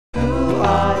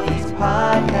Artie's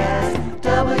Podcast,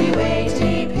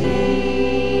 WATP.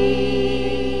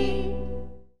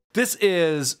 This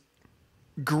is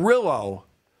Grillo.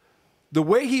 The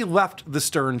way he left the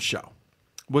Stern Show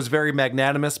was very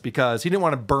magnanimous because he didn't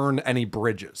want to burn any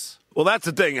bridges. Well, that's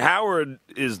the thing. Howard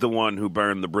is the one who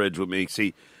burned the bridge with me.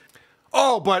 See,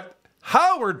 but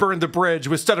Howard burned the bridge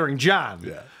with Stuttering John.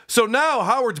 Yeah. So now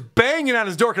Howard's banging on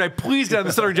his door. Can I please get on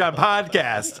the Stuttering John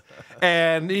podcast?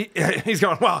 And he's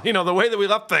going, well, the way that we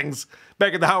left things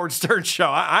back at the Howard Stern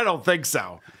Show, I don't think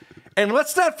so. And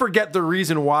let's not forget the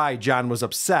reason why John was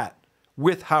upset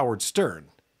with Howard Stern.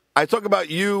 I talk about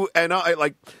you and I,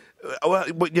 like,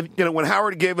 when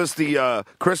Howard gave us the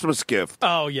Christmas gift.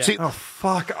 Oh, yeah. Oh,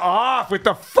 fuck off with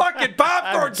the fucking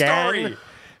popcorn story.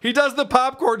 He does the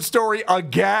popcorn story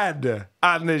again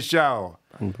on this show.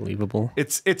 Unbelievable.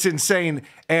 It's insane.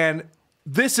 And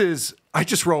this is, I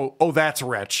just wrote, oh, that's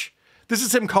rich. This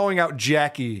is him calling out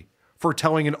Jackie for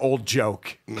telling an old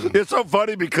joke. It's so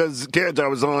funny because, Gange, I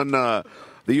was on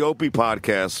the Opie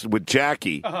podcast with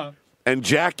Jackie. Uh-huh. And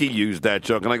Jackie used that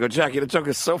joke. And I go, Jackie, the joke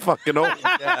is so fucking old. You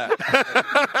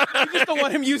just don't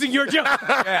want him using your joke.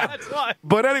 Yeah. That's why.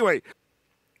 But anyway.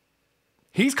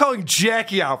 He's calling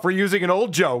Jackie out for using an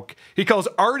old joke. He calls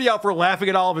Artie out for laughing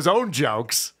at all of his own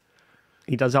jokes.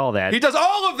 He does all that. He does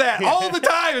all of that all the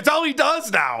time. It's all he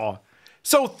does now.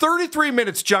 So 33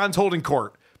 minutes John's holding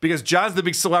court because John's the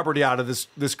big celebrity out of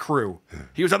this crew.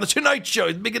 He was on the Tonight Show.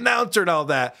 He's the big announcer and all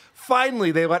that. Finally,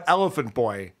 they let Elephant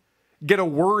Boy get a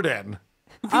word in.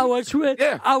 I was with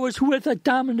a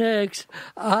Dominic's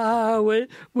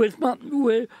with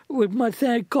my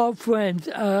then girlfriend.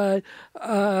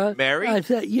 Mary? I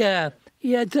said, yeah,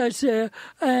 that's it.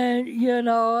 And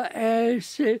and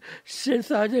she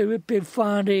thought it would be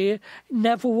funny.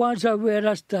 Never once I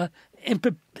realized the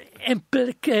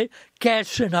implication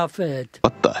of it.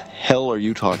 What the hell are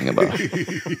you talking about?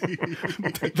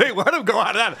 They let him go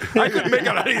on that. I couldn't make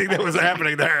out anything that was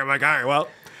happening there. I'm like, all right, well,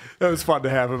 it was fun to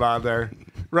have him on there.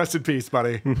 Rest in peace,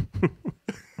 buddy.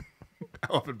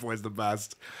 Elephant Boy's the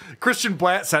best. Christian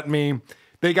Blatt sent me,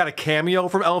 they got a cameo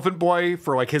from Elephant Boy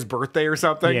for like his birthday or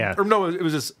something. Yeah. Or no, it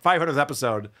was his 500th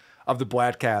episode of the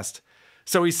Blattcast.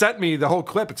 So he sent me the whole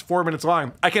clip. It's 4 minutes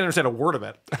long. I can't understand a word of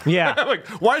it. Yeah. I'm like,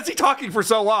 why is he talking for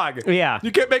so long? Yeah.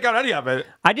 You can't make out any of it.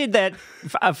 I did that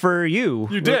for you.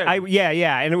 You did?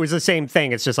 Yeah. And it was the same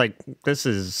thing. It's just like, this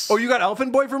is... Oh, you got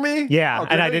Elephant Boy for me? Yeah.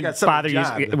 Okay, And I didn't bother you.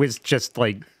 John. It was just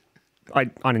like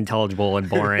unintelligible and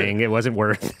boring. It wasn't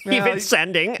worth even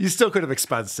sending. You still could have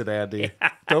expensed it, Andy.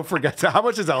 Yeah. Don't forget to. How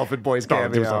much is Elephant Boy's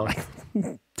cameo?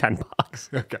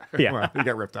 $10. Okay. Yeah. Well, you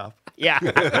got ripped off. Yeah.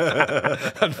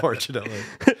 Unfortunately.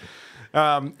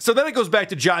 So then it goes back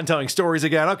to John telling stories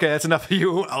again. Okay, that's enough of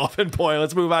you, Elephant Boy.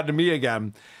 Let's move on to me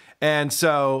again. And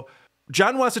so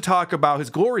John wants to talk about his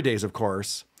glory days, of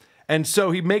course. And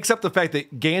so he makes up the fact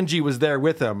that Gange was there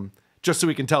with him just so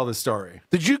he can tell this story.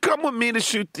 Did you come with me to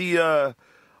shoot the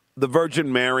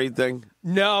Virgin Mary thing?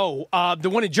 No, the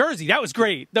one in Jersey. That was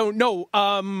great. No.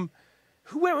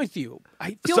 Who went with you?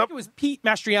 I feel like it was Pete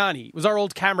Mastriani. It was our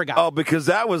old camera guy. Oh, because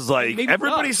that was like, Maybe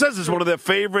everybody says it's one of their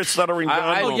favorite Stuttering John.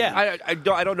 I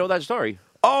don't know that story.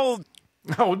 Oh,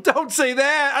 no, don't say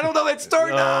that. I don't know that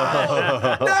story. No,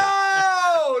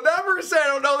 never say I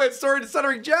don't know that story to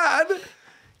Stuttering John.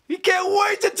 He can't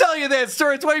wait to tell you that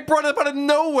story. That's why he brought it up out of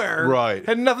nowhere. Right.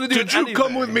 Had nothing to do with anything. Did you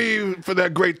come with me for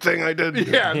that great thing I did?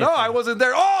 Yeah, no, I wasn't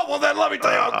there. Oh, well, then let me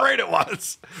tell you how great it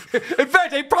was. In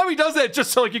fact, he probably does that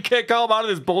just so like you can't call him out of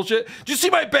this bullshit. Did you see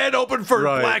my band open for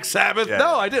Black Sabbath? Yeah.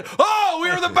 No, I did. Oh, we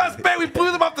were the best band. We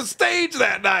blew them off the stage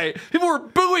that night. People were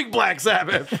booing Black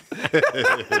Sabbath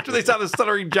after they saw the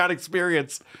Stuttering John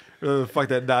experience. Whatever the fuck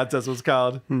that nonsense was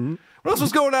called. Mm-hmm. What else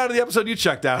was going on in the episode you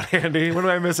checked out, Andy? What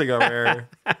am I missing over here?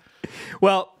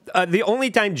 Well, the only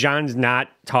time John's not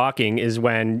talking is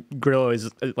when Grillo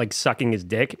is like sucking his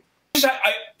dick.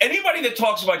 Anybody that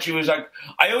talks about you is like,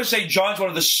 I always say John's one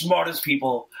of the smartest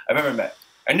people I've ever met.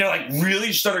 And they're like,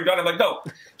 really, Stuttering John? I'm like, no,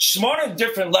 smart on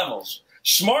different levels.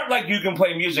 Smart like you can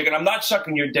play music, and I'm not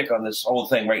sucking your dick on this whole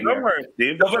thing right now. No, but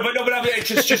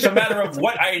it's just a matter of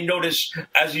what I notice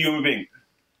as a human being.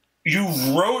 You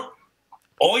wrote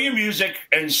all your music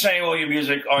and sang all your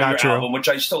music on your album, which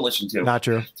I still listen to. Not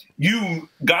true. You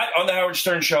got on the Howard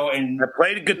Stern show and I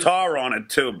played guitar on it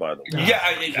too, by the way.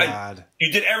 Yeah,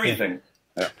 you did everything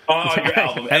on your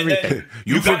album. Everything. And then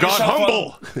you forgot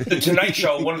Humble. The Tonight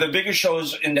Show, one of the biggest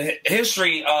shows in the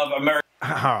history of America.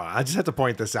 I just have to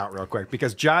point this out real quick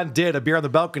because John did a Beer on the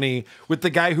Balcony with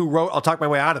the guy who wrote I'll Talk My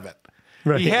Way Out of It.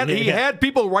 Right. He had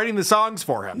people writing the songs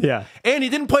for him. Yeah. And he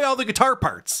didn't play all the guitar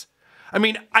parts. I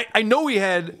mean, I know he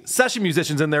had session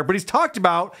musicians in there, but he's talked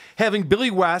about having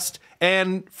Billy West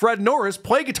and Fred Norris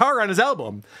play guitar on his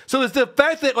album. So there's the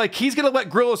fact that like he's going to let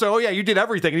Grillo say, oh yeah, you did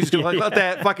everything. And he's just going to let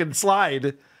that fucking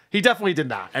slide. He definitely did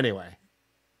not. Anyway.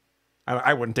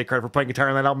 I wouldn't take credit for playing guitar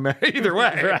on that album either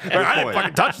way. Right. I didn't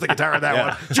fucking touch the guitar on that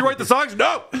one. Did you write the songs?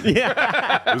 No.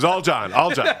 Yeah. It was all John. All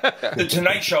John. The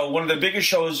Tonight Show, one of the biggest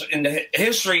shows in the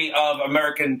history of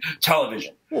American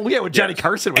television. Well, yeah, with Johnny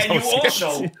Carson was and you hosting.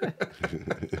 also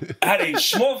had a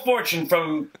small fortune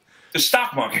from the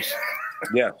stock market.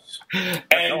 Yes. And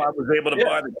I was able to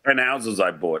buy the 10 houses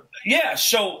I bought. Yeah,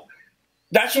 so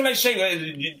that's when I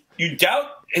say you doubt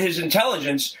his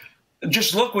intelligence.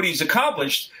 Just look what he's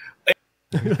accomplished.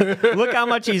 Look how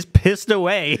much he's pissed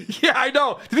away. Yeah, I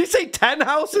know. Did he say 10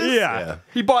 houses? Yeah.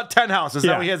 He bought 10 houses.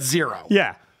 Yeah. Now he has 0.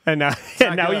 Yeah. And now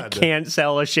he good. can't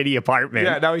sell a shitty apartment.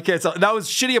 Yeah, now he can't sell. Now his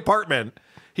shitty apartment,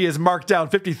 he has marked down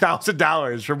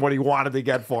 $50,000 from what he wanted to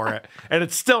get for it. And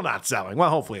it's still not selling. Well,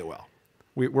 hopefully it will.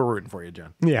 We're rooting for you,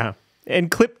 John. Yeah. In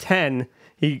clip 10,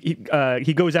 he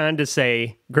goes on to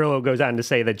say, Grillo goes on to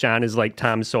say that John is like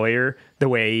Tom Sawyer, the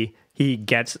way he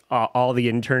gets all the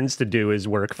interns to do his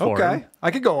work for him. Okay. I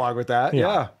could go along with that.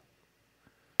 Yeah.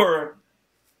 For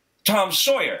Tom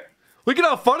Sawyer. Look at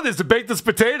how fun it is to bake this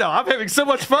potato. I'm having so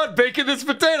much fun baking this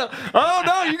potato. Oh,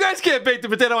 no, you guys can't bake the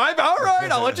potato. All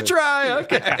right, I'll let you try.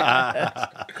 Okay.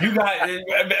 You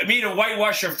got me to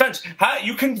whitewash your fence. How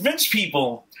you convince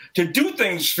people to do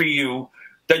things for you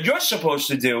that you're supposed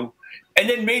to do, and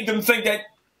then made them think that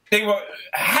they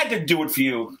had to do it for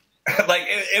you. Like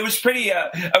it was pretty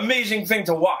amazing thing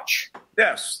to watch.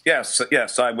 Yes.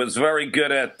 I was very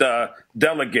good at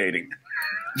delegating.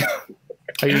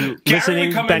 Are you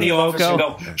listening, Benny Loco?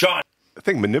 Go, John. I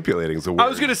think manipulating is a word. I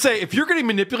was going to say, if you're getting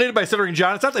manipulated by Stuttering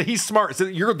John, it's not that he's smart. It's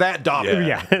that you're that dumb.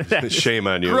 Yeah. Shame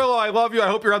on you. Grillo, I love you. I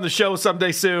hope you're on the show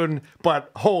someday soon.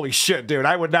 But holy shit, dude,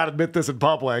 I would not admit this in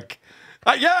public.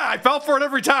 Yeah, I fell for it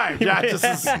every time. John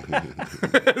just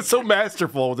is so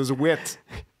masterful with his wit.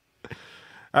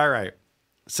 All right.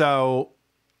 So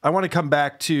I want to come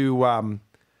back to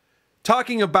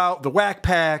talking about the Whack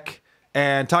Pack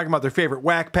and talking about their favorite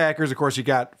Whack Packers. Of course, you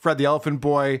got Fred the Elephant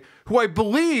Boy, who I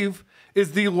believe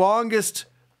is the longest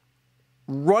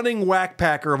running Whack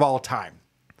Packer of all time.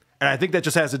 And I think that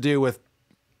just has to do with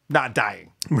not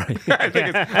dying. Right. I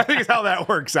think it's how that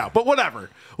works out. But whatever.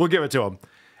 We'll give it to him.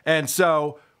 And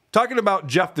so, talking about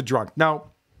Jeff the Drunk.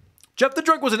 Now, Jeff the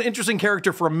Drunk was an interesting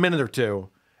character for a minute or two,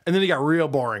 and then he got real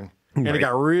boring. And it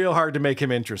got real hard to make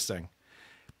him interesting.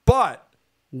 But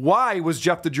why was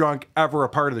Jeff the Drunk ever a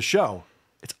part of the show?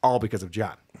 It's all because of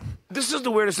John. This is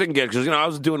the weirdest thing again, because I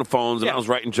was doing the phones and I was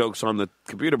writing jokes on the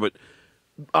computer, but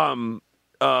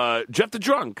Jeff the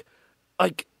Drunk,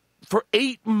 like for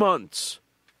 8 months,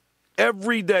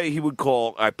 every day he would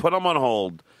call. I put him on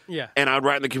hold, and I'd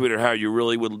write in the computer, Howard, you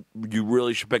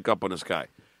really should pick up on this guy.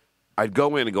 I'd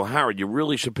go in and go, Howard, you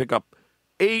really should pick up.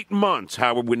 8 months,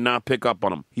 Howard would not pick up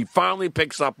on him. He finally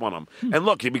picks up on him. And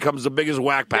look, he becomes the biggest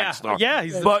Whack Pack star. Yeah,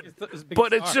 but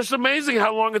it's just amazing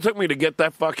how long it took me to get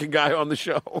that fucking guy on the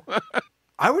show.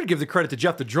 I would give the credit to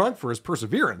Jeff the Drunk for his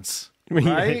perseverance.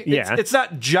 Right? Yeah. It's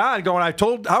not John going, I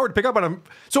told Howard to pick up on him.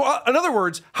 So, in other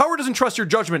words, Howard doesn't trust your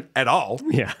judgment at all.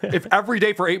 Yeah. If every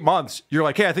day for 8 months, you're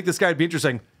like, hey, I think this guy would be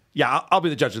interesting. Yeah, I'll be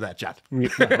the judge of that, Jeff.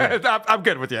 I'm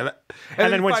good with you.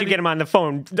 And then once you get him on the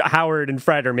phone, Howard and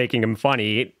Fred are making him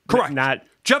funny. Correct. Not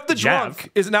Jeff the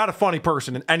Drunk is not a funny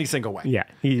person in any single way. Yeah,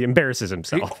 he embarrasses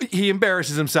himself. He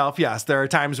embarrasses himself, yes. There are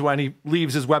times when he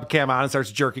leaves his webcam on and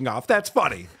starts jerking off. That's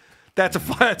funny. That's a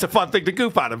fun thing to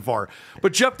goof on him for.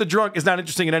 But Jeff the Drunk is not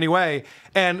interesting in any way.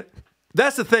 And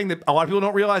that's the thing that a lot of people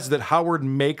don't realize, is that Howard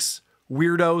makes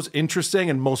weirdos interesting,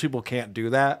 and most people can't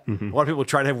do that. A lot of people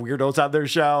try to have weirdos on their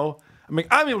show. I mean,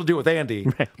 I'm able to do it with Andy,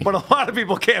 but a lot of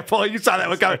people can't pull it. You saw that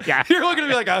one coming. You're looking at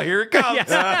me like, oh, here it comes. Here it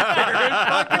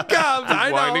fucking comes. I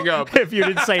know. Winding up. If you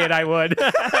didn't say it, I would.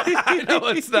 I know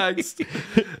what's next.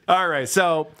 All right,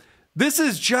 so this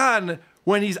is John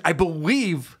when he's, I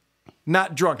believe,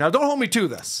 not drunk. Now, don't hold me to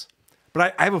this,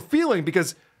 but I have a feeling,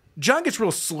 because John gets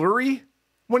real slurry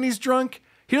when he's drunk.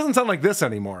 He doesn't sound like this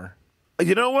anymore.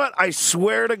 You know what? I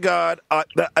swear to God, I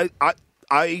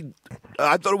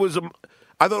thought it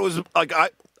was like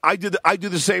I do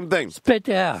the same thing. Spit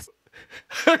out.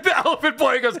 The Elephant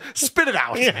Boy goes, spit it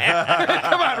out.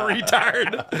 Come on,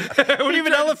 retard. What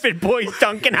even Elephant Boy's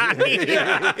dunking on me?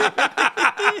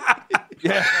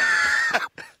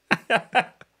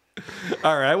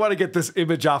 All right, I want to get this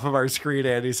image off of our screen,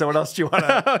 Andy. So what else do you want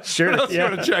to? Sure. What else do you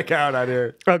want to check out on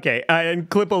here? Okay, in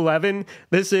clip 11,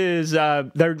 this is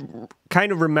they're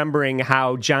kind of remembering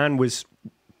how John was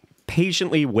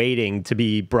patiently waiting to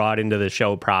be brought into the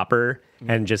show proper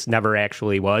and just never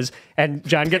actually was. And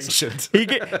John gets he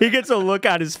gets a look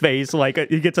on his face like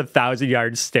he gets a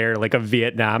 1,000-yard stare like a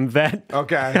Vietnam vet.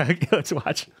 Okay. Let's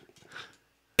watch.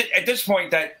 At this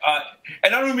point, that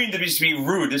and I don't mean to be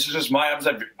rude. This is just my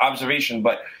observation,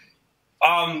 but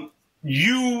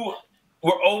you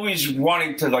were always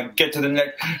wanting to like get to the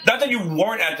next. Not that you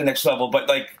weren't at the next level, but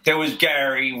like there was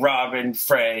Gary, Robin,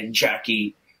 Fred,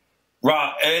 Jackie,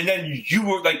 Rob, and then you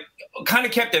were like kind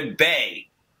of kept at bay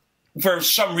for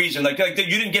some reason. Like you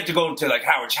didn't get to go to like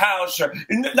Howard's house, or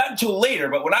not until later.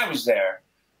 But when I was there.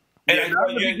 And yeah, not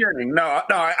in the beginning. No,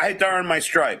 I had to earn my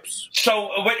stripes.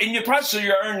 So, but in your process,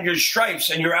 you earn your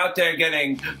stripes, and you're out there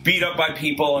getting beat up by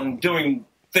people and doing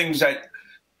things that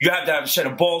you have to have a set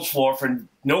of balls for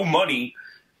no money.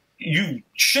 You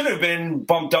should have been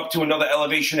bumped up to another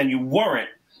elevation, and you weren't.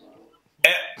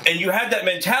 And you had that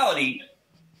mentality.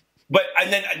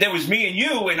 And then there was me and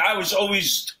you, and I was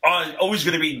always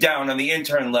going to be down on the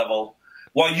intern level,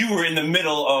 while you were in the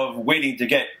middle of waiting to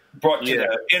get brought to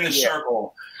the inner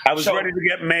circle. I was ready to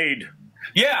get made.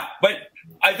 Yeah, but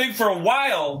I think for a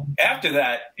while after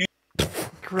that...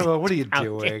 Grillo, what are you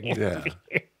doing? Yeah.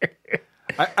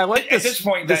 I like this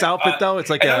point, this outfit, though.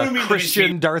 It's like a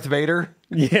Christian Darth Vader.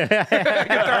 Yeah.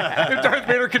 If Darth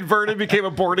Vader converted, became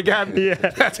a born again, yeah.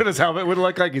 That's what his helmet would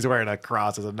look like. He's wearing a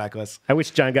cross as a necklace. I wish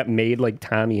John got made like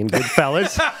Tommy in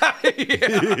Goodfellas.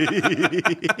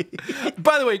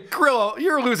 By the way, Grillo,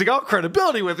 you're losing all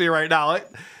credibility with me right now.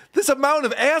 This amount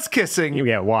of ass kissing,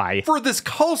 why? For this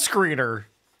call screener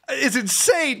is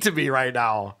insane to me right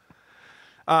now.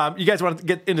 You guys want to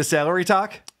get into salary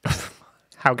talk?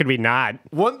 How could we not?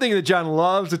 One thing that John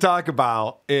loves to talk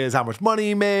about is how much money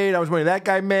he made, how much money that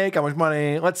guy make, how much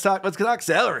money. Let's talk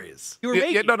salaries. You were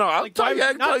making, no. I'll tell you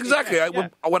exactly.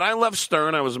 When I left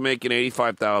Stern, I was making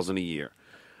 $85,000 a year.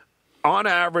 On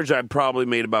average, I probably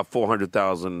made about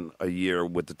 $400,000 a year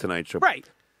with the Tonight Show. Right.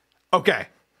 Okay.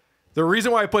 The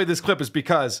reason why I played this clip is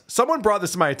because someone brought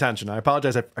this to my attention. I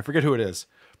apologize. I forget who it is.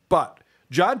 But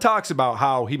John talks about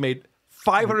how he made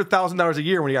 $500,000 a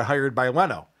year when he got hired by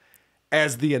Leno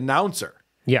as the announcer.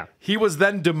 Yeah. He was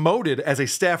then demoted as a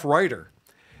staff writer.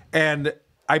 And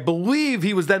I believe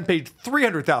he was then paid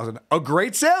 $300,000. A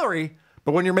great salary.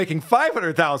 But when you're making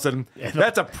 $500,000,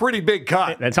 that's a pretty big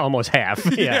cut. That's almost half.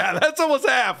 Yeah, that's almost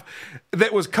half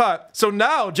that was cut. So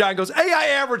now John goes, hey, I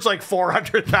average like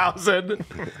 $400,000.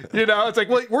 It's like,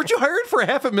 well, weren't you hired for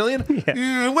 $500,000?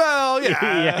 Yeah. Well,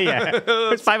 yeah. Yeah. It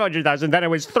was $500,000, then it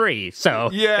was $3,000. So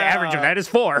the average of that is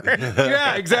 $4,000.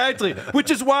 Yeah, exactly. Which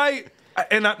is why,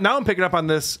 and now I'm picking up on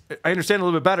this, I understand a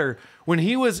little bit better. When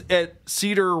he was at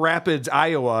Cedar Rapids,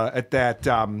 Iowa, at that...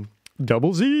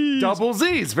 Double Z's,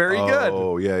 very good.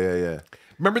 Oh, yeah.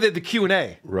 Remember they had the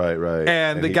Q&A. Right.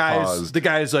 And the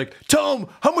guy's like, tell him,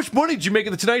 how much money did you make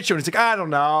at the Tonight Show? And he's like, I don't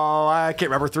know. I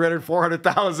can't remember, 300,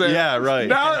 400,000. Yeah, right.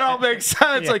 Now it all makes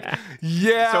sense. Like,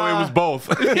 yeah. So it was both.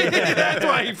 That's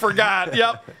why he forgot.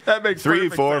 Yep. That makes 3,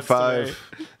 4, sense 5.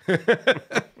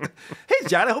 Hey,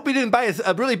 John, I hope you didn't buy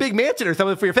a really big mansion or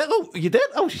something for your family. Oh, you did?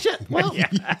 Oh, shit. Well,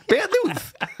 bad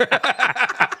news.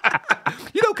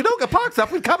 Canoga Park's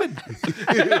up and coming.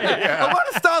 I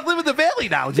want to start living in the valley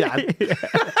now, John.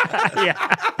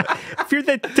 If you're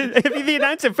the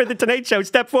announcer for the Tonight Show,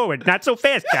 step forward. Not so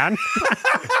fast, John.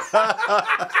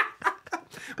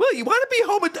 Well, you want to be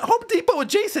Home Depot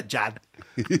adjacent, John.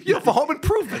 For home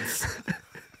improvements.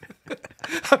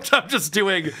 I'm just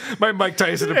doing my Mike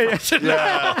Tyson impression.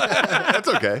 Yeah, that's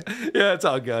okay. Yeah, it's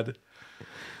all good.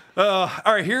 All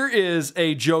right, here is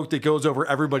a joke that goes over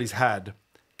everybody's head.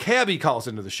 Cabby calls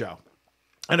into the show.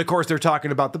 And, of course, they're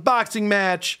talking about the boxing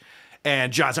match.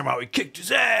 And John's talking about how he kicked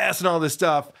his ass and all this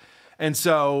stuff. And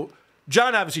so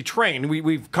John obviously trained.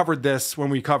 We've covered this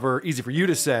when we cover Easy for You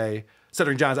to Say,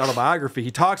 Stuttering John's autobiography. He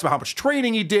talks about how much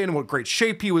training he did and what great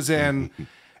shape he was in.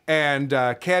 And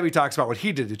Cabby talks about what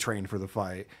he did to train for the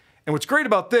fight. And what's great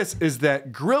about this is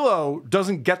that Grillo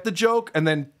doesn't get the joke and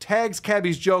then tags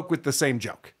Cabby's joke with the same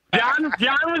joke. John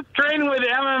was training with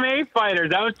MMA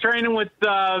fighters. I was training with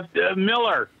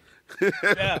Miller.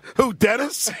 Yeah. Who,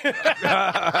 Dennis? Miller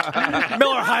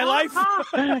High Life?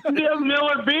 Yeah,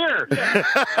 Miller Beer.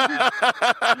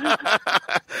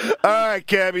 All right,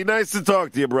 Cabby. Nice to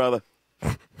talk to you, brother.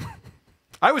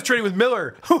 I was training with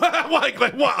Miller.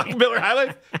 What? Miller High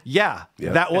Life? Yeah,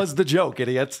 that was the joke,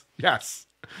 idiots. Yes.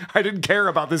 I didn't care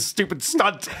about this stupid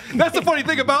stunt. That's the funny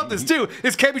thing about this, too,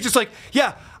 is Cabby's just like,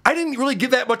 yeah, I didn't really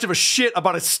give that much of a shit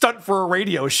about a stunt for a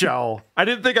radio show. I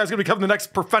didn't think I was going to become the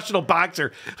next professional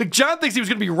boxer. Like, John thinks he was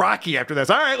going to be Rocky after this.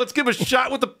 All right, let's give him a shot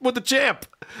with the champ.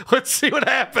 Let's see what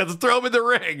happens. Throw him in the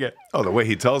ring. Oh, the way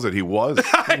he tells it, he was.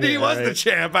 He was the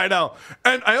champ, I know.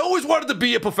 And I always wanted to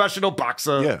be a professional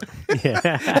boxer.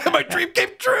 Yeah. My dream came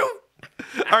true.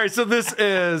 All right, so this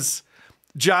is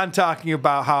John talking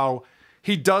about how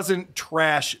he doesn't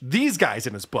trash these guys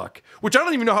in his book, which I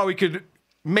don't even know how he could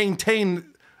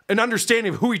maintain an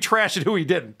understanding of who he trashed and who he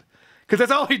didn't. Because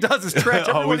that's all he does is trash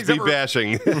everyone Always he's be ever...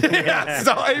 bashing. Yeah,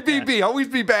 so ABB, always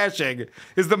be bashing,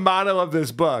 is the motto of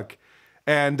this book.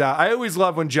 And I always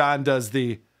love when John does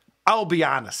the, I'll be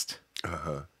honest.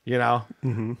 You know?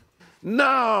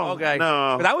 No. Okay.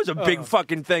 No. That was a big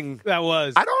fucking thing. That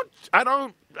was. I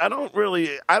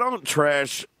don't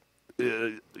trash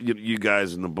you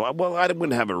guys in the book. Well, I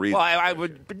wouldn't have a reason. Well, I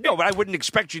would, but no, but I wouldn't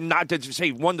expect you not to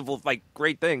say wonderful, like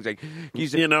great things. Like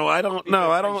I don't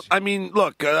know. I mean,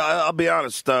 look, I'll be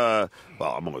honest. Well,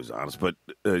 I'm always honest, but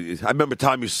I remember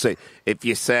Tom used to say, if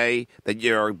you say that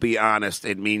you're be honest,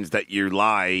 it means that you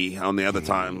lie on the other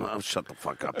time. Oh, shut the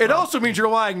fuck up. It Tom. also means you're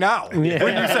lying now. When you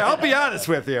say, I'll be honest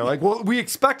with you. Like, well, we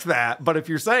expect that, but if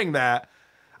you're saying that,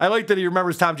 I like that he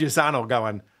remembers Tom Giussano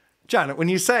going, John, when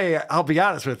you say, I'll be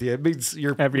honest with you, it means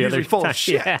you're usually full of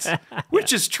shit,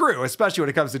 which is true, especially when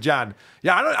it comes to John.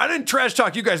 Yeah, I didn't trash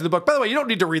talk you guys in the book. By the way, you don't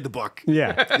need to read the book.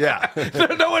 Yeah.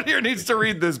 No one here needs to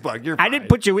read this book. You're fine. I didn't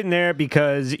put you in there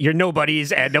because you're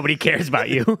nobodies and nobody cares about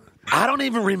you. I don't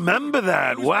even remember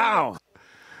that. Wow.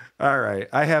 All right.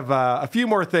 I have a few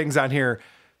more things on here.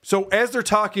 So as they're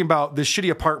talking about this shitty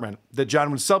apartment that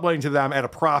John was subletting to them at a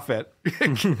profit,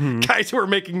 guys who are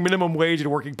making minimum wage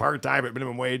and working part-time at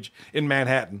minimum wage in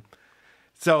Manhattan.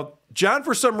 So John,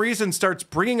 for some reason, starts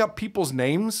bringing up people's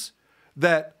names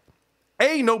that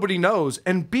A, nobody knows,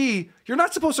 and B, you're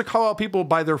not supposed to call out people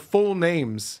by their full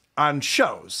names on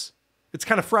shows. It's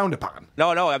kind of frowned upon. No,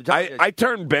 I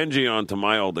turned Benji onto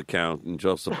my old account and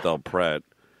Joseph Del Pret,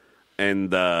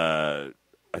 and I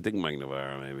think Mike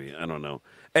Navarro, maybe. I don't know.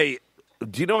 Hey,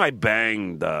 do you know I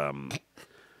banged? Do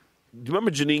you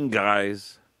remember Janine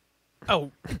Guys?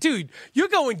 Oh, dude, you're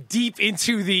going deep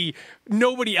into the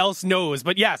nobody else knows,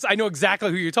 but yes, I know exactly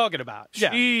who you're talking about.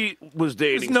 Yeah. She was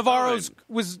dating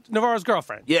was Navarro's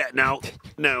girlfriend. Yeah. Now,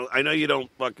 I know you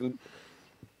don't fucking.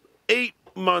 8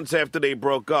 months after they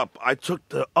broke up, I took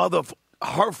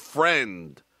her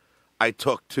friend. I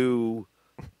took to,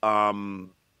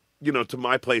 to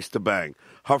my place to bang.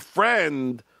 Her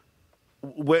friend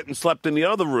went and slept in the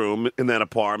other room in that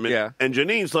apartment. Yeah. And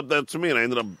Janine slept next to me, and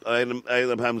I ended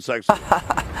up having sex with her.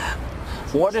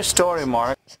 What a story,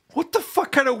 Mark. What the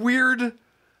fuck kind of weird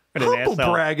humble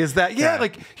brag is that? Yeah,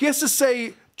 like he has to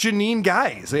say Janine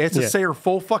Guys. He has to say her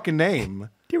full fucking name.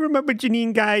 Do you remember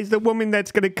Janine Guys, the woman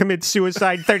that's going to commit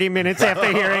suicide 30 minutes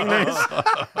after hearing this?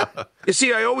 You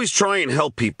see, I always try and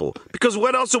help people, because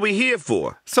what else are we here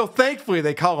for? So thankfully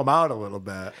they call him out a little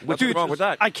bit. What's wrong with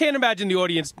that? I can't imagine the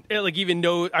audience even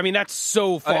know. I mean, that's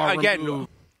so far removed.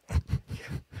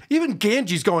 Even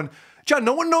Gange's going, John,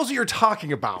 no one knows what you're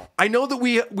talking about. I know that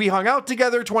we hung out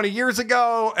together 20 years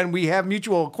ago and we have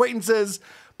mutual acquaintances,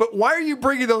 but why are you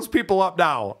bringing those people up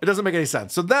now? It doesn't make any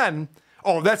sense. So then,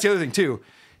 that's the other thing too.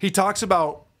 He talks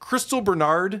about Crystal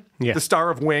Bernard, the star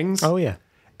of Wings. Oh, yeah.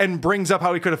 And brings up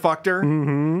how he could have fucked her.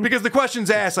 Mm-hmm. Because the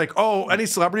question's asked, like, any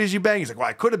celebrities you bang? He's like, well,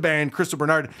 I could have banged Crystal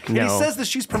Bernard. And he says that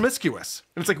she's promiscuous.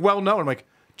 And it's like, well known. I'm like,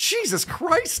 Jesus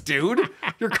Christ, dude.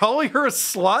 You're calling her a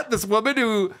slut? This woman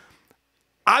who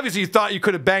obviously you thought you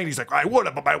could have banged. He's like, I would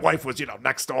have, but my wife was,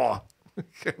 next door.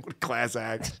 What a class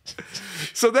act.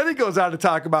 So then he goes on to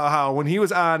talk about how when he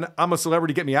was on I'm a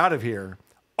Celebrity, Get Me Out of Here,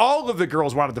 all of the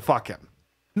girls wanted to fuck him.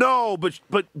 No, but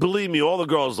believe me, all the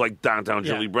girls like Downtown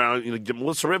Julie Brown.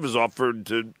 Melissa Rivers offered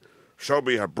to show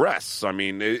me her breasts. I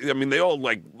mean, they all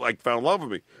like fell in love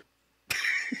with me.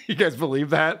 You guys believe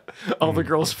that? All the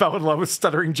girls fell in love with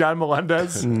Stuttering John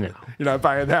Melendez? No. You're not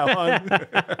buying that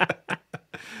one?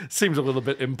 Seems a little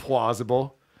bit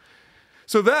implausible.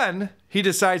 So then he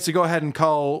decides to go ahead and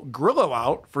call Grillo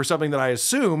out for something that I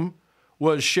assume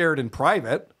was shared in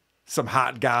private. Some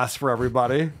hot goss for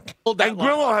everybody. And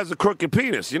Grillo has a crooked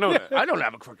penis. You know that. I don't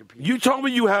have a crooked penis. You told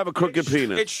me you have a crooked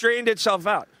penis. It straightened itself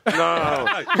out.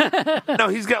 No,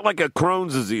 he's got like a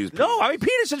Crohn's disease. No, I mean,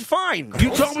 penis is fine.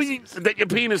 You told me that your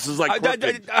penis is like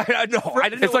crooked. I know. I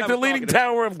didn't know it's like the Leaning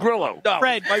Tower of Grillo. No,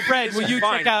 Fred, will you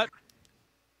check out?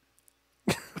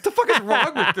 What the fuck is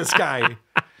wrong with this guy?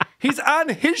 He's on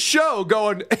his show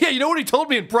going, yeah, you know what he told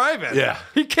me in private? Yeah.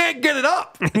 He can't get it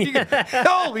up.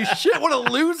 Holy shit, what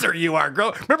a loser you are,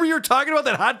 girl. Remember you were talking about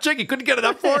that hot chick you couldn't get it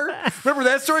up for? Remember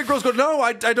that story? Girls go, no,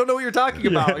 I don't know what you're talking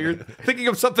about. You're thinking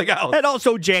of something else. And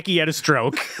also Jackie had a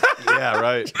stroke. Yeah,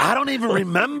 right. I don't even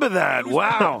remember that.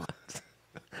 Wow.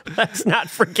 Let's not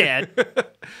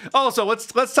forget. Also,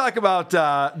 let's talk about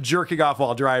jerking off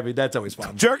while driving. That's always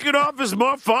fun. Jerking off is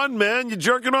more fun, man. You're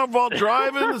jerking off while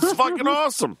driving. It's fucking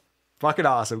awesome. Fucking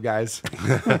awesome, guys.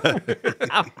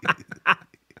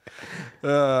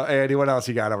 Andy, what else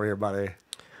you got over here, buddy?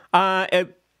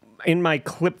 In my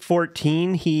clip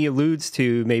 14, he alludes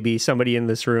to maybe somebody in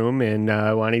this room and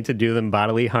wanting to do them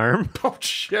bodily harm. Oh,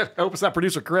 shit. I hope it's not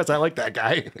producer Chris. I like that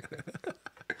guy.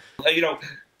 You know,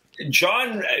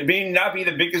 John may not be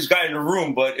the biggest guy in the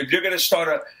room, but if you're going to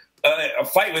start a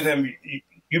fight with him,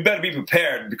 you better be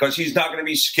prepared because he's not going to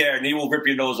be scared and he will rip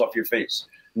your nose off your face.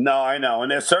 No, I know.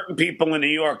 And there's certain people in New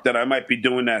York that I might be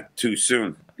doing that too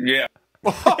soon. Yeah.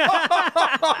 Wow.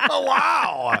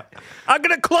 I'm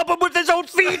going to club him with his own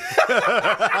feet.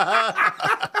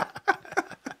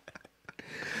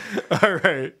 All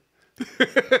right.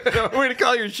 Way to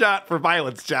call your shot for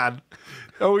violence, John.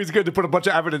 Always good to put a bunch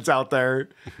of evidence out there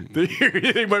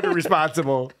that you might be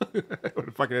responsible. What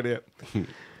a fucking idiot.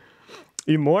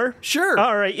 You more? Sure.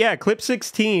 All right, yeah, clip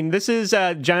 16. This is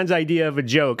John's idea of a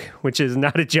joke, which is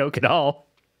not a joke at all.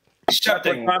 What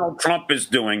Donald Trump is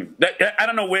doing. I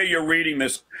don't know where you're reading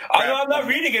this. I'm not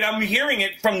reading it. I'm hearing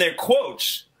it from their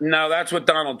quotes. No, that's what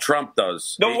Donald Trump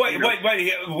does. No, wait. Hold on,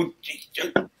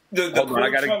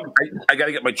 I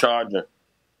gotta get my charger.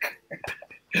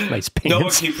 Nice pants. No,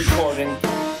 keep recording.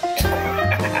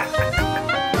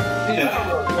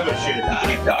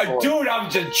 Dude, I'm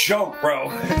just a joke, bro.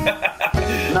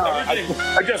 No,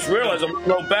 I just realized I'm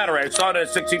low battery. I saw it at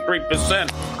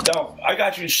 63%. No, I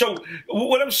got you. So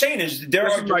what I'm saying is there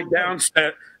This are is my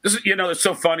downstairs. This is, it's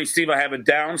so funny, Steve. I have a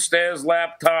downstairs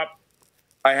laptop.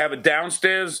 I have a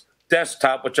downstairs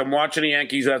desktop, which I'm watching the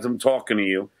Yankees as I'm talking to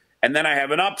you, and then I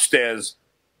have an upstairs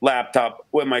laptop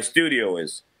where my studio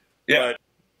is. Yeah.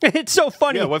 It's so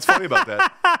funny. Yeah, what's funny about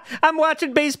that? I'm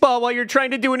watching baseball while you're trying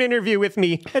to do an interview with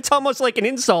me. It's almost like an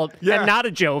insult and not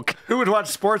a joke. Who would watch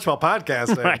sports while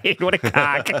podcasting? Right, what a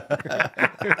cock.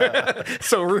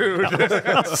 So rude.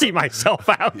 I'll see myself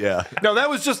out. Yeah. No,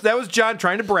 that was John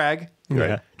trying to brag.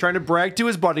 Yeah. Trying to brag to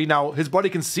his buddy. Now, his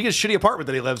buddy can see his shitty apartment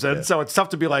that he lives in, so it's tough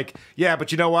to be like, yeah,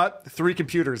 but you know what? 3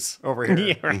 computers over here.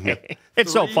 Yeah, right.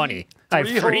 It's so funny. I have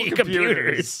 3 whole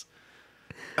computers.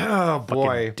 Oh,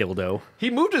 boy. Fucking dildo. He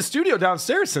moved his studio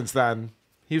downstairs since then.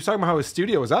 He was talking about how his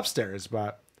studio was upstairs,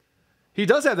 but he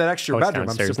does have that extra it's bedroom.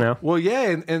 downstairs now? Well,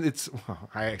 yeah, and it's... Well,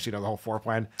 I actually know the whole floor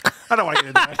plan. I don't want to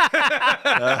get into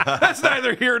that. That's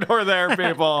neither here nor there,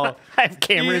 people. I have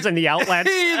cameras in the outlets.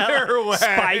 Either way.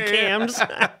 Spy cams.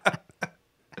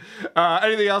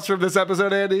 Anything else from this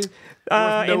episode, Andy?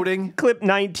 Worth noting? In clip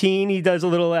 19, he does a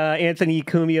little Anthony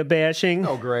Cumia bashing.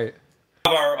 Oh, great.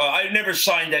 I never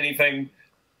signed anything.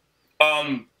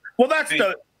 Well, that's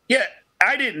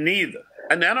I didn't either.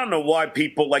 And I don't know why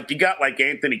people, you got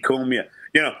Anthony Cumia,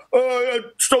 oh,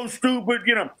 it's so stupid,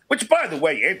 which, by the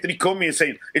way, Anthony Cumia is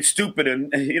saying it's stupid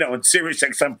and, and Sirius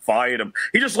XM fired him.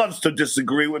 He just loves to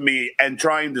disagree with me and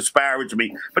try and disparage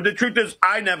me. But the truth is,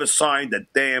 I never signed a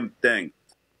damn thing.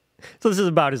 So this is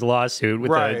about his lawsuit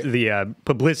with Right. the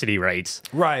publicity rights.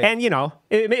 Right. And,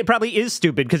 it probably is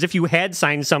stupid because if you had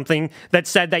signed something that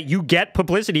said that you get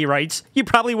publicity rights, you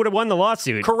probably would have won the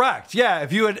lawsuit. Correct. Yeah,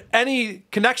 if you had any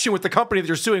connection with the company that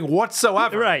you're suing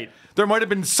whatsoever, Right. there might have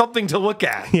been something to look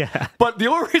at. Yeah. But the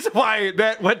only reason why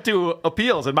that went to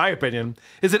appeals, in my opinion,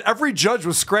 is that every judge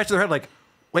was scratching their head like,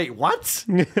 wait, what?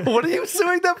 What are you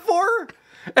suing them for?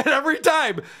 And every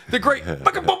time, the great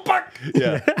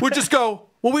would just go,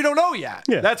 well, we don't know yet.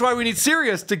 Yeah. That's why we need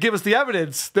Sirius to give us the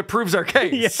evidence that proves our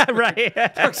case. Yeah, right.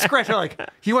 They're scratching like,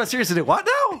 you want Sirius to do what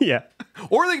now? Yeah.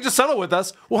 Or they can just settle with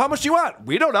us. Well, how much do you want?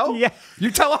 We don't know. Yeah. You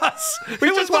tell us. We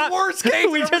It was the worst case.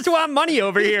 We just want money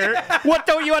over here. What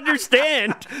don't you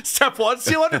understand? Step 1,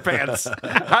 steal underpants.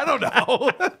 I don't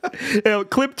know.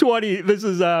 Clip 20, this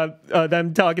is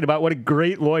them talking about what a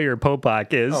great lawyer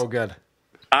Popok is. Oh, good.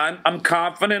 I'm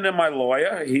confident in my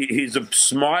lawyer. He's a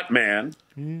smart man,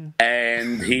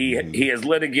 and he has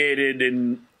litigated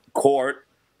in court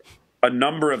a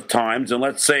number of times. And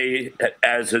let's say,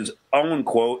 as his own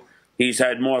quote, he's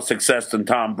had more success than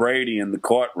Tom Brady in the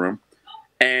courtroom.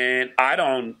 And I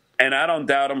don't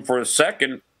doubt him for a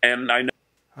second. And I know.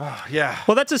 Oh, yeah.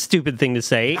 Well, that's a stupid thing to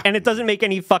say, and it doesn't make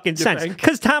any fucking sense. think?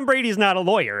 Because Tom Brady's not a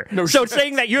lawyer. No so shit.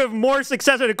 saying that you have more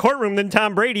success in a courtroom than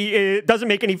Tom Brady doesn't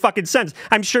make any fucking sense.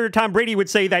 I'm sure Tom Brady would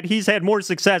say that he's had more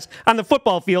success on the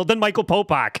football field than Michael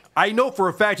Popok. I know for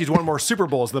a fact he's won more Super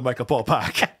Bowls than Michael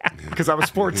Popok because I'm a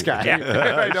sports guy. Yeah.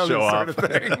 I know Show this sort of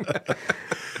thing.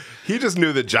 He just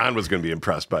knew that John was going to be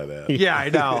impressed by that. Yeah, I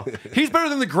know. He's better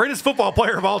than the greatest football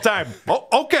player of all time. Oh,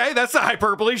 okay, that's the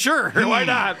hyperbole. Sure, why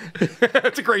not?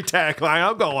 That's a great tagline.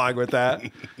 I'll go along with that.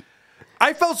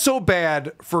 I felt so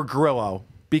bad for Grillo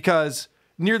because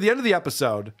near the end of the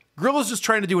episode, Grillo's just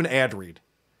trying to do an ad read.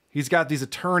 He's got these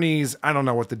attorneys. I don't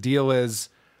know what the deal is,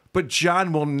 but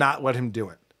John will not let him do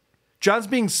it. John's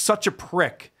being such a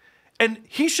prick, and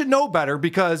he should know better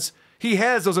because he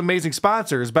has those amazing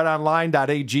sponsors,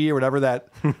 betonline.ag or whatever that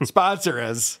sponsor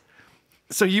is.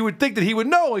 So you would think that he would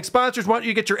know, like, sponsors want you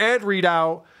to get your ad read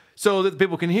out so that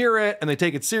people can hear it and they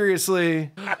take it seriously.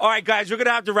 All right, guys, we're going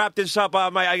to have to wrap this up.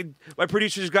 My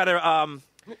producer's got to...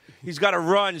 He's got to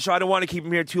run, so I don't want to keep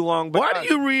him here too long. But, Why are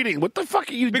you reading? What the fuck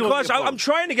are you doing? Because I'm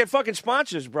trying to get fucking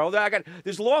sponsors, bro. I got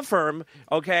this law firm,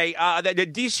 okay, the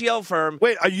DCL firm.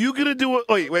 Wait, are you going to do a...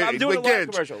 Wait, I'm doing a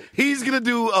live commercial. He's going to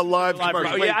do a live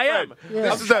commercial. Yeah, I am.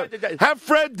 Yeah. Have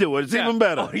Fred do it. It's even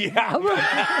better. Oh, yeah.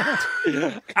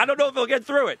 I don't know if he'll get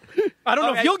through it. I don't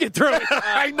know if you'll get through it.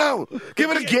 I know. Give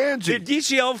it a Gange. The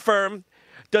DCL firm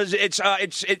does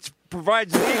it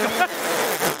provides legal...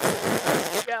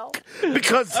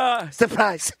 Because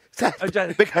surprise.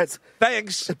 Because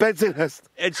thanks. It's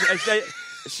a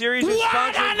series of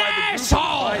sponsored by the group of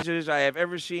advisors I have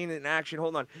ever seen in action.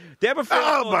 Hold on. They have a firm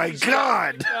Oh my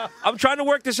God! I'm trying to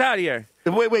work this out here.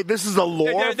 Wait. This is a law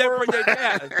firm.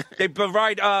 They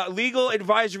provide legal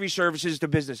advisory services to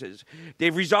businesses.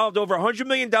 They've resolved over $100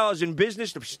 million in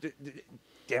business.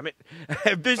 Damn it!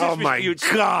 Business disputes.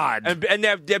 Oh my God! And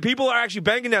their people are actually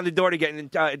banging down the door to get in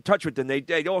touch with them.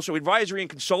 They also advisory and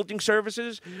consulting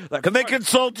services. Like Can they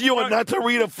consult you and not to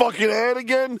read a fucking ad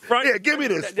again? Yeah, give me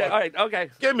this. All right, okay.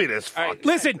 Give me this. Right.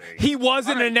 Listen, he was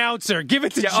an announcer. Give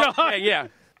it to John. Yeah.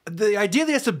 The idea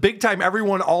that he has to big time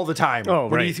everyone all the time. Oh,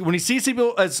 when right. When he sees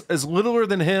people as littler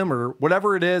than him or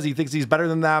whatever it is, he thinks he's better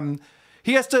than them.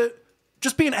 He has to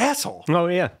just be an asshole. Oh,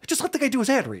 yeah. Just let the guy do his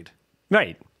ad read.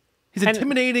 Right. He's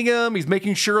intimidating him. He's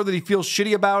making sure that he feels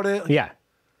shitty about it. Yeah.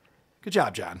 Good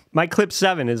job, John. My clip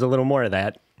 7 is a little more of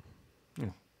that.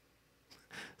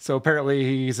 So apparently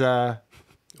he's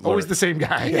always the same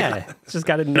guy. Yeah. Just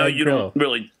got to No, you don't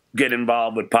really get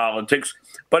involved with politics.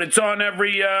 But it's on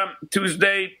every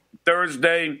Tuesday,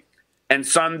 Thursday, and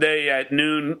Sunday at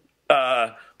noon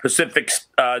Pacific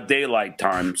Daylight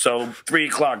Time. So 3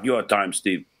 o'clock your time,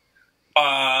 Steve.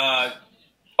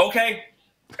 Okay.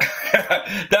 No,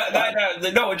 I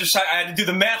had to do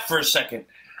the math for a second.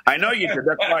 I know you did.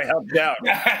 That's why I helped out.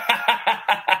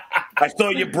 I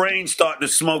saw your brain starting to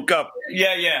smoke up.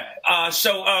 Yeah.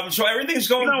 So everything's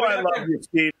going. You know I love you,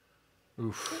 Steve.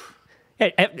 Oof.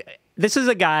 Hey, this is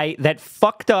a guy that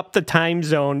fucked up the time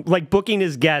zone, like booking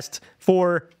his guests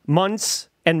for months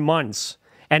and months.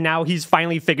 And now he's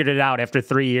finally figured it out after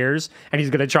 3 years, and he's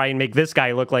going to try and make this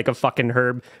guy look like a fucking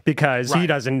herb because he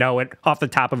doesn't know it off the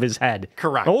top of his head.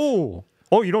 Correct.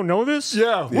 Oh, you don't know this?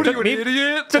 Yeah. What are you, an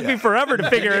idiot? Took me forever to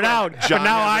figure it out, but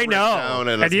now I know,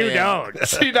 and you don't.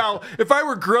 See, now, if I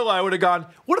were Grillo, I would have gone,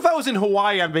 what if I was in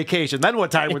Hawaii on vacation? Then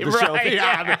what time would the show be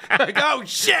on? Like, oh,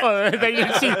 shit. Then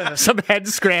you see some head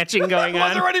scratching going on. I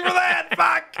wasn't ready for that.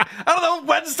 Fuck. I don't know,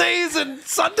 Wednesdays and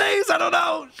Sundays? I don't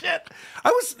know. Shit.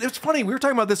 It's funny. We were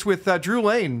talking about this with Drew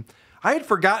Lane. I had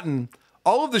forgotten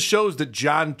all of the shows that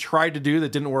John tried to do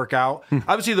that didn't work out.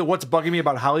 Obviously, the What's Bugging Me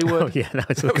About Hollywood. Oh, yeah, that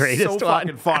was the greatest so one.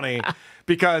 fucking funny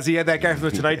because he had that guy from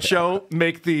The Tonight Show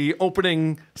make the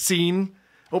opening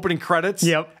credits.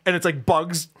 Yep. And it's like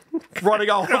bugs running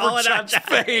all over John's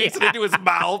face and into his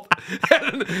mouth.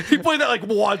 And he played that like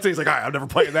once. And he's like, all right, I'm never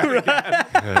playing that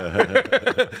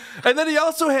again. And then he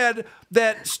also had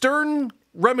that Stern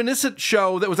reminiscent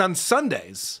show that was on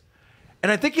Sundays.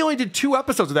 And I think he only did 2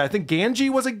 episodes of that. I think Gange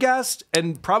was a guest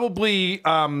and probably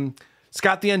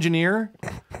Scott the Engineer.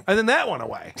 And then that went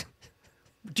away.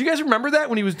 Do you guys remember that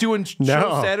when he was doing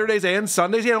shows Saturdays and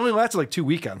Sundays? Yeah, it only lasted like 2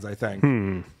 weekends, I think.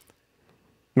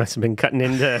 Must have been cutting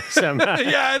into some I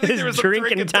think there was some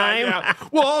drinking time. Yeah.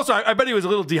 Well, also, I bet he was a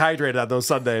little dehydrated on those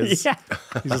Sundays. Yeah.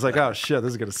 He's just like, oh, shit,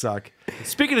 this is going to suck.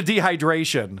 Speaking of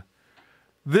dehydration,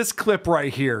 this clip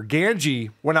right here,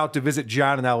 Gange went out to visit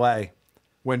John in L.A.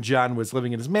 when John was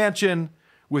living in his mansion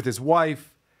with his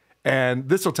wife, and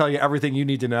this will tell you everything you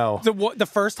need to know. The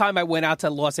first time I went out to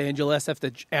Los Angeles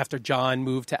after John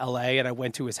moved to L.A. and I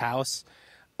went to his house,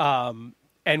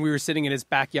 and we were sitting in his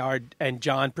backyard, and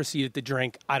John proceeded to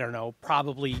drink, I don't know,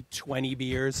 probably 20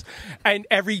 beers. And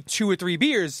every 2 or 3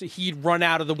 beers, he'd run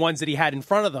out of the ones that he had in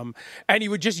front of him. And he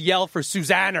would just yell for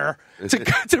Susanna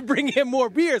to bring him more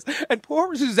beers. And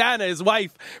poor Susanna, his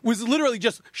wife, was literally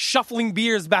just shuffling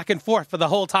beers back and forth for the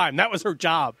whole time. That was her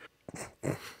job.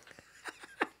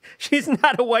 She's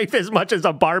not a wife as much as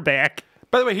a barback.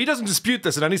 By the way, he doesn't dispute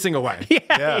this in any single way.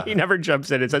 Yeah. He never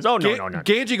jumps in and says, "Oh no, no."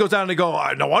 Gange goes down and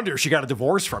go, no wonder she got a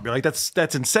divorce from you. Like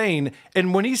that's insane.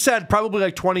 And when he said probably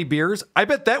like 20 beers, I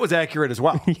bet that was accurate as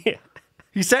well. Yeah.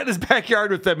 He sat in his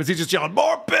backyard with them as he's just yelling,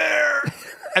 "More beer!"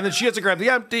 And then she has to grab the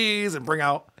empties and bring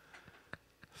out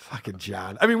fucking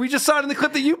John. I mean, we just saw it in the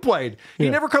clip that you played. He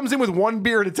never comes in with one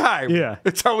beer at a time. Yeah.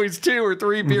 It's always 2 or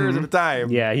 3 beers at a time.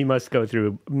 Yeah, he must go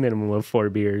through a minimum of 4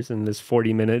 beers in this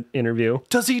 40-minute interview.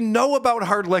 Does he know about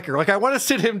hard liquor? Like, I want to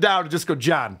sit him down and just go,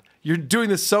 John, you're doing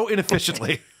this so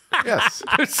inefficiently. Yes.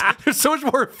 There's so much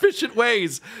more efficient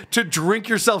ways to drink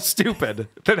yourself stupid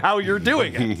than how you're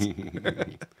doing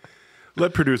it.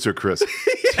 Let producer Chris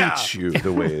teach you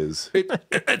the ways.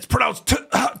 It's pronounced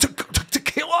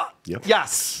tequila. Yep.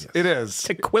 Yes, it is.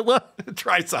 Tequila?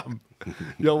 Try some.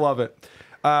 You'll love it.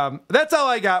 That's all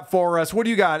I got for us. What do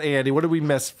you got, Andy? What did we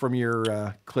miss from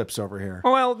your clips over here?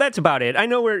 Well, that's about it. I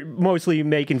know we're mostly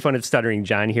making fun of Stuttering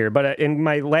John here, but in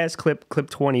my last clip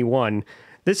 21,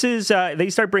 this is, they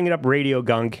start bringing up Radio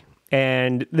Gunk,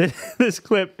 and this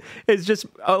clip is just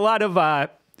a lot of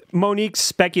Monique's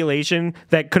speculation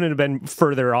that couldn't have been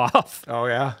further off. Oh,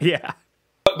 yeah? Yeah.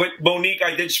 But Monique,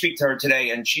 I did speak to her today,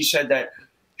 and she said that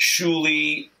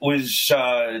Shuli was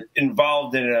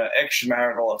involved in an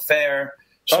extramarital affair.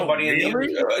 Somebody in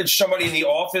the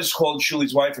office called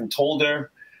Shuli's wife and told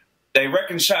her. They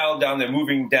reconciled down. They're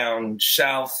moving down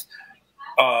south.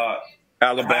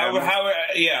 Alabama.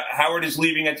 Howard is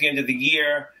leaving at the end of the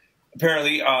year.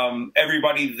 Apparently,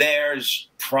 everybody there's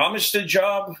promised a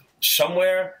job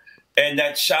somewhere. And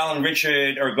that Sal and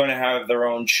Richard are going to have their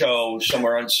own show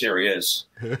somewhere on Sirius.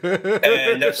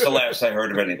 And that's the last I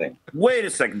heard of anything. Wait a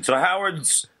second. So Howard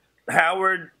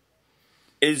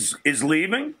is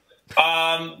leaving?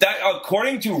 That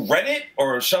according to Reddit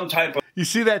or some type of... You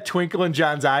see that twinkle in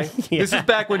John's eye? Yeah. This is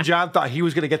back when John thought he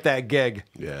was going to get that gig.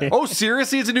 Yeah. Oh,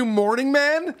 seriously? It's a new morning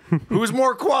man? Who's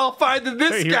more qualified than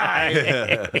this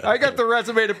guy? I got the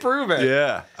resume to prove it.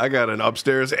 Yeah, I got an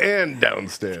upstairs and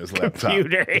downstairs laptop.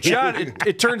 John,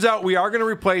 it turns out we are going to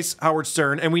replace Howard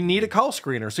Stern, and we need a call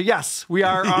screener. So, yes, we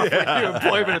are offering you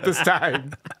employment at this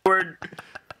time. Howard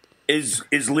is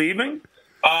leaving?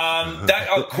 That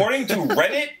according to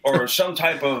Reddit or some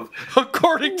type of...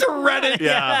 According to Reddit?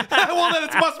 Yeah. Well, then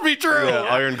it must be true. Yeah,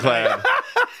 ironclad.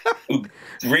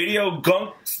 Radio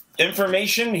Gunk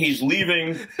information. He's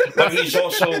leaving, but he's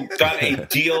also got a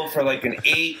deal for like an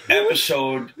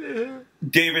 8-episode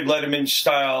David Letterman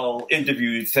style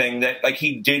interview thing that like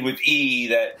he did with E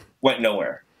that went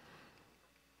nowhere.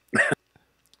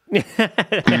 Wrong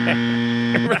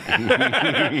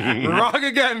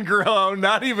again, Grillo.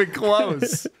 Not even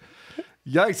close.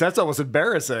 Yikes, that's almost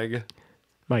embarrassing.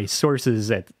 My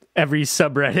sources at every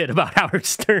subreddit about Howard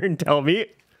Stern tell me.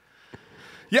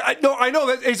 Yeah, I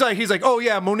know that he's like, oh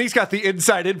yeah, Monique's got the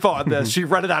inside info on this. She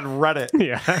read it on Reddit.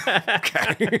 Yeah.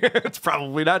 Okay. It's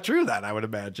probably not true then, I would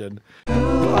imagine. Who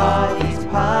are these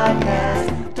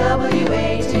podcasts?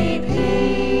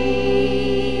 WATP.